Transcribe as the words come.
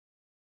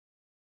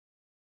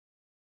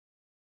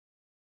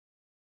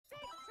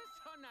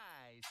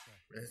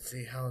Let's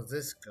see how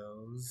this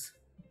goes.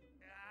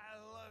 I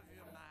love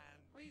you, man.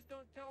 Please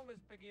don't tell Miss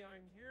Piggy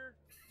I'm here.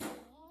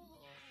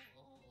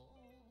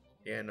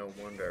 Yeah, no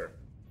wonder.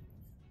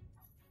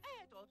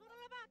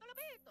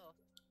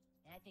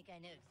 I think I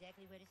know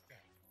exactly where to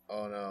start.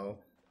 Oh no.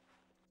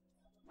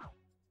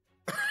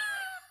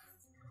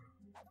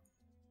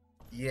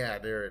 Yeah,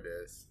 there it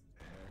is.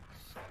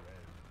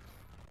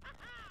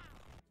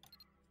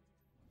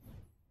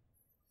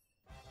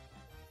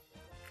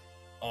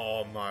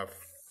 Oh my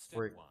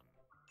freak. Step 1.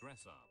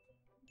 Dress up.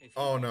 If you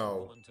Oh want a no.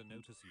 woman to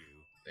notice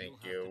you,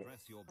 Thank you'll you. have to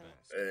dress your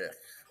best.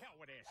 Hell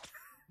with this.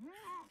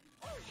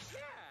 Oh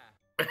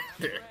yeah.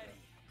 I'm ready.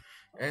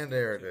 And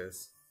there it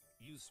is.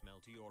 You smell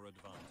to your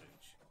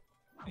advantage.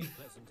 A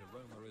pleasant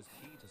aroma is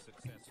key to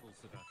successful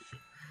seduction.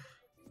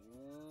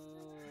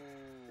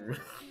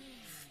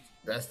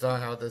 That's not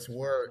how this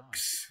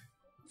works.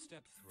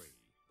 Step 3.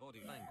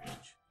 Body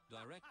language.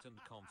 Direct and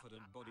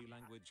confident body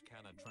language can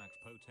attract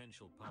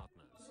potential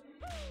partners.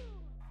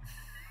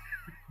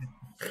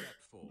 Step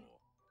 4.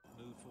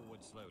 Move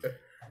forward slowly.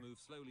 Move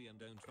slowly and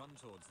don't run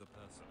towards the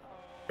person.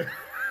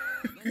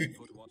 Don't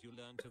put what you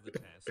learn to the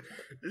test.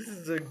 This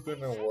isn't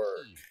gonna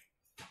work.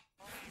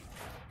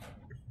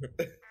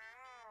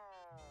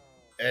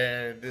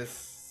 And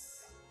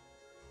this.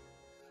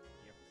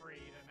 You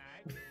free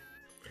tonight?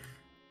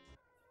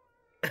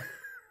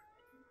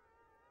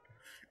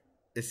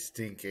 It's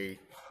stinky.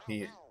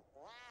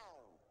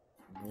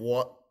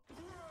 What?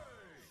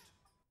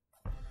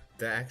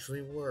 That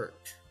actually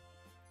worked.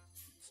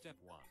 Step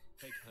 1.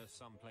 Take her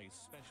someplace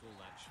special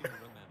that she'll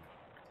remember.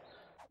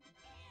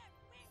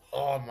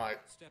 Oh my.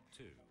 Step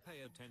 2.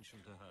 Pay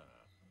attention to her.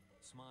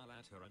 Smile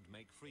at her and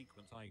make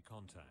frequent eye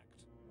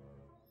contact.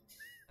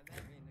 I'm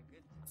having a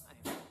good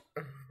time.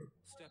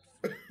 Step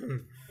 3.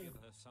 Give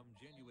her some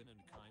genuine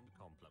and kind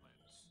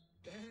compliments.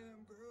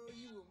 Damn, bro,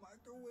 you a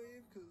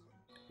microwave?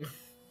 Cause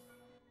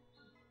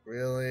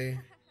Really?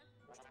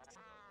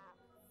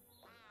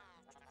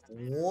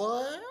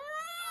 What?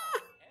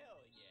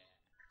 Hell yeah.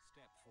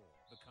 Step 4.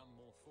 Become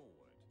more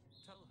forward.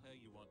 Tell her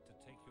you want to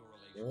take your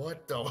relationship. What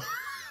the?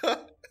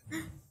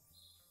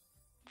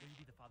 Will you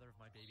be the father of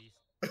my babies?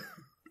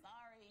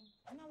 Sorry,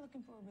 I'm not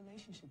looking for a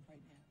relationship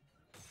right now.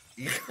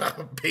 You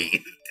got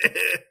baited.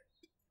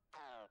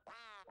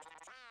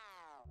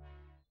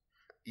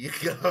 You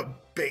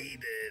got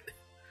baited.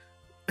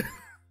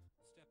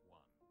 Step 1.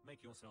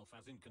 Make yourself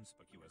as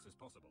inconspicuous as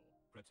possible.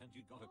 Pretend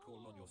you got a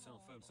call on your cell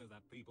phone so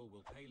that people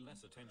will pay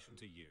less attention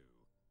to you.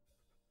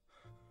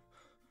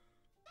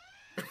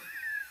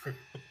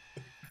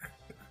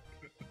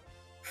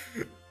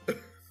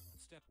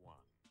 Step 1.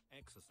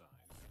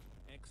 Exercise.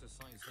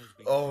 Exercise has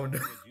been Oh, shown to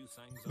no. reduce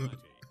anxiety.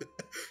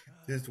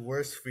 His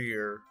worst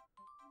fear.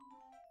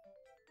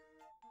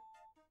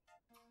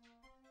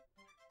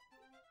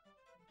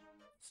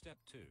 Step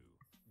 2.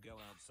 Go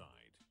outside.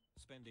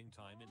 Spending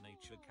time in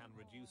nature can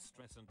reduce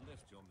stress and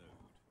lift your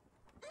mood.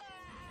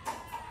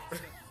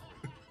 Step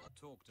 3.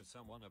 Talk to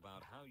someone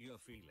about how you're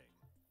feeling.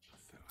 I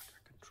feel like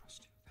I can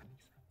trust you with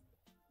anything.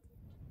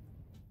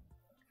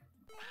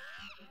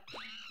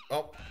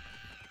 Oh.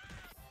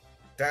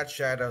 That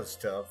shadow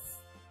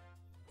stuff.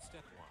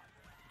 Step 1.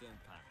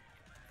 Don't panic.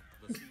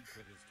 The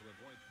secret is to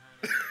avoid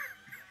panic.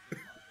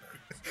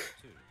 Step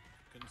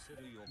 2.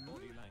 Consider your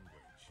body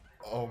language.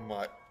 Oh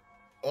my.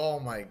 Oh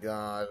my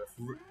god.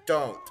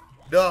 Don't.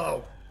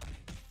 No.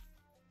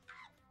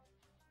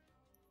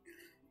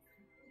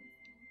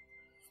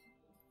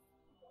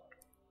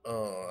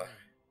 Oh.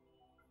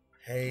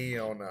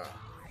 Hell no.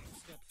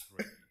 Step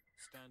 3.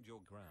 Stand your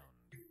ground.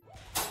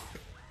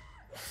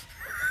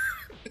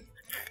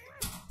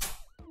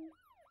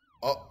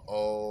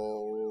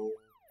 Uh-oh.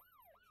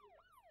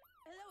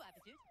 Hello,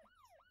 Appetite.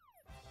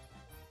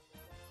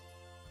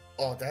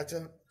 Oh, that's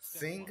a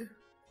Step thing? 1.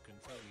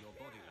 Control your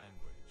body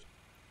language.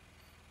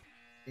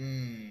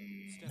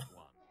 Mmm. Step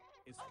 1.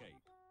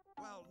 Escape.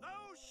 Well,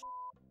 no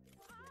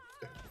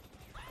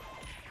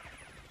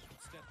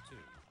Step 2.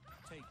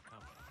 Take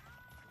cover.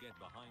 Get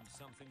behind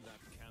something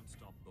that can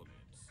stop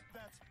bullets.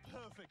 That's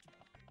perfect.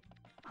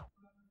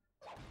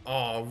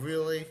 Oh,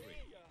 really? 3.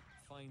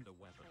 Find a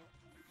weapon.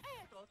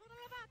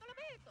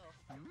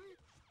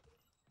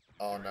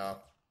 Oh no.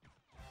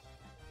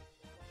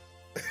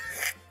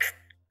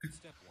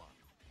 Step 1.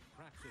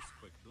 Practice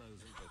quick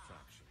blows and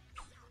retractions.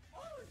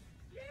 Oh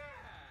yeah.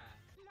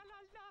 La la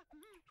la.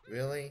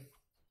 Really?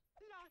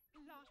 La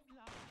la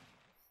la.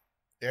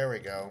 There we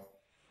go.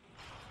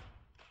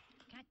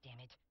 God damn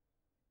it.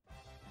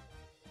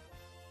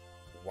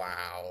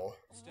 Wow.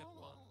 Step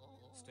 1.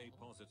 Stay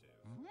positive.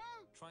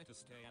 Try to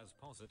stay as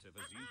positive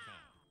as you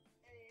can.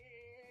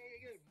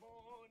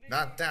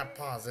 Not that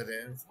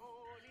positive.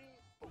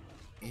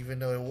 Even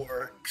though it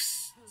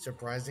works.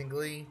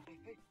 Surprisingly.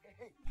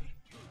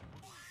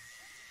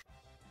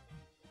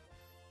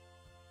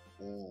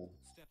 Ooh.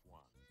 Step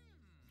 1.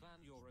 Plan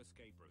your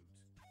escape route.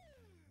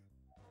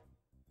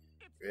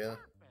 Really?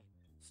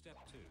 Step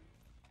 2.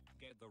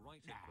 Get the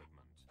right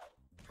equipment.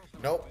 Proper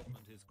Nope.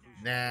 equipment is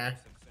crucial Nah. for a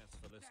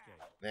successful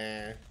escape.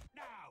 Nah.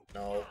 Now.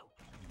 No.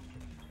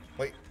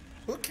 Wait.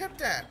 Who kept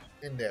that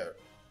in there?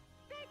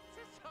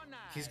 That's so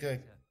nice. He's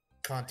gonna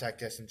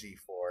contact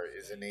SMG4,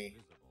 isn't he?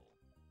 Visible.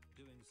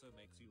 Doing so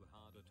makes you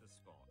harder to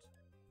spot.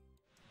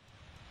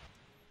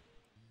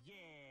 Yeah.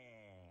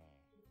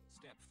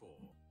 Step 4.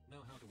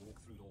 Know how to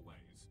walk through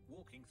doorways.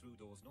 Walking through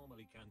doors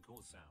normally can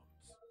cause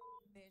sounds.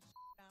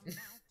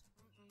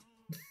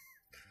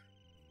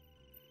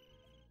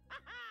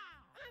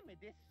 I'm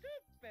the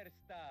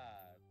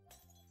superstar.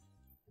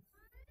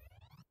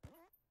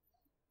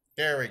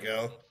 There we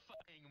go.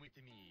 Fucking with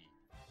me.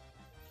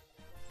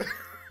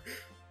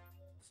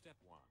 Step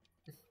 1.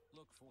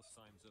 Look for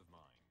signs of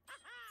mine.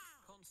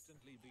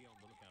 Constantly be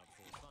on the lookout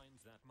for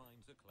signs that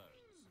mines are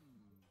closed.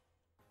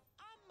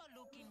 I'm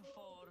looking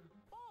for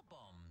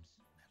bombs.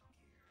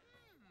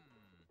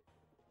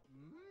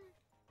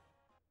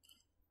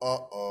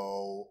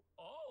 Uh-oh.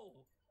 Oh.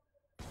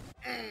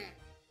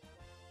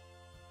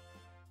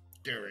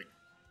 There we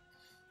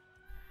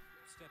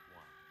Step 1.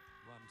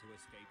 Run to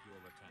escape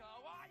your attack.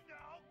 Oh, I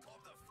know.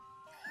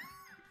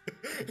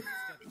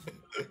 Step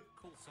 2.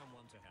 Call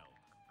someone to help.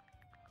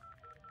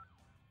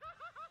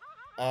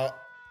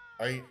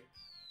 are you...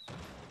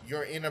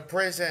 You're in a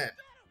prison.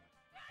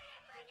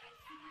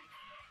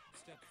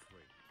 Step 3.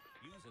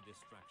 Use a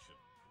distraction.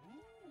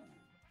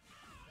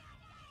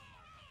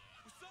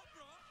 What's up,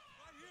 bro?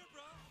 Right here,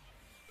 bro.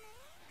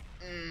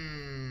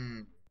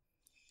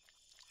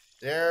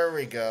 There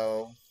we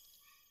go.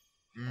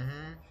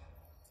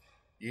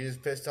 You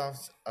just pissed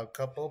off a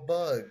couple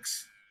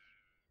bugs.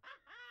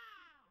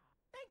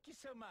 Thank you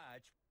so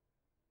much.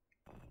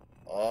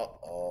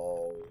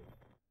 Uh-oh.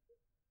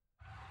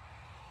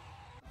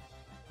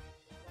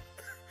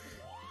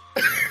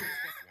 Step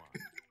 1.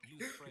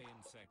 Use spray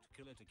insect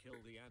killer to kill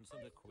the ants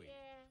and the queen.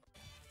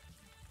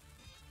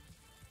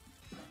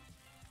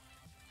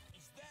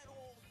 Is that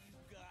all you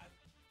got?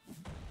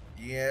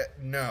 Yeah,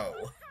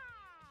 no.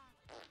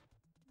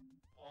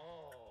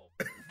 Oh.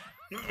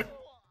 Step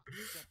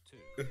 2.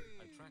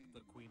 Attract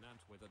the queen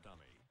ant with a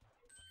dummy.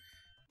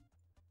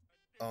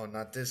 Oh,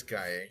 not this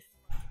guy.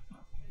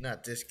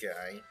 Not this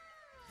guy.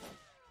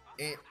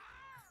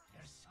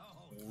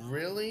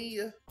 Really?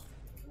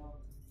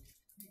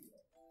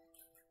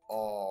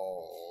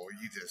 Oh,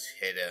 you just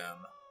hit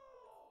him.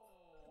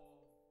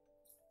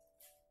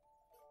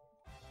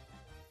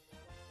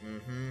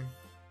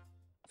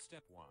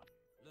 Step 1.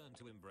 Learn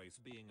to embrace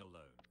being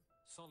alone.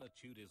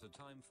 Solitude is a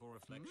time for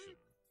reflection.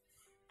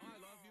 I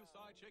love you,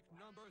 side chick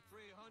number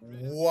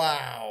 300.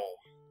 Wow.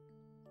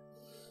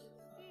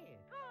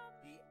 Here,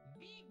 the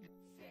big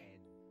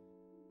fan.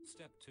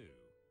 Step 2.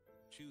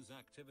 Choose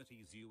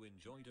activities you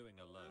enjoy doing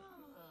alone.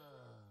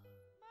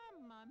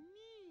 Mamma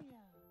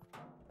mia.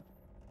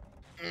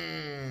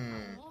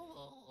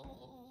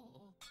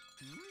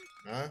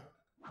 Huh?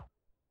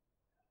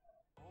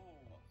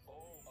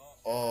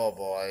 Oh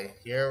boy,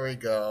 here we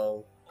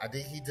go. I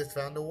think he just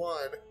found the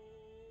one.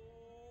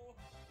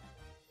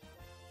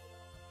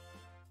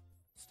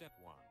 Step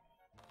 1.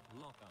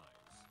 Lock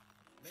eyes.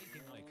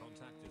 Making eye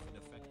contact is an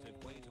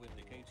effective way to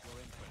indicate your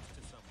interest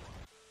to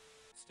someone.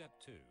 Step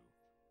 2.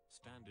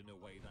 Stand in a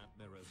way that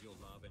mirrors your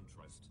love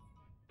interest.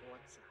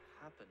 What's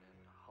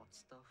happening, hot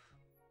stuff?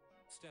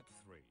 Step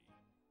 3.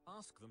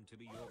 Ask them to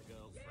be your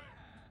girlfriend.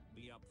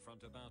 Be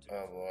upfront about it.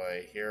 Oh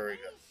boy, here we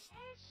go.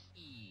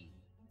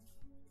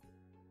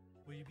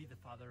 Will you be the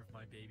father of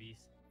my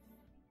babies?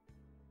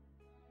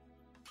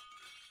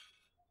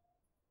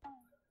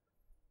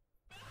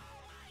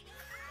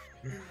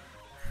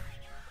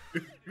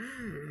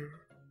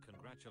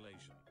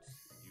 Congratulations.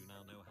 You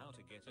now know how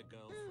to get a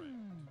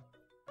girlfriend.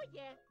 Oh,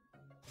 yeah.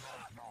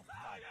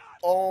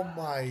 Oh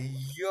my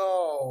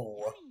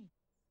yo.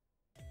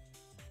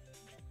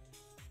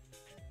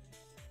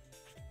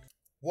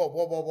 Whoa,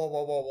 whoa, whoa, whoa,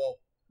 whoa, whoa, whoa.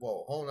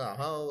 Whoa, hold up.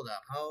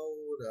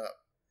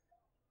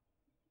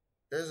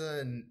 There's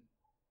a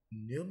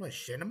new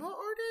machinima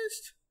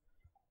artist?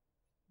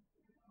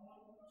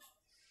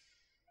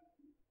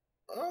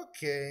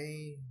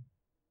 Okay.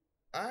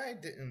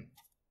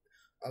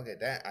 Okay,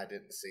 that I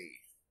didn't see.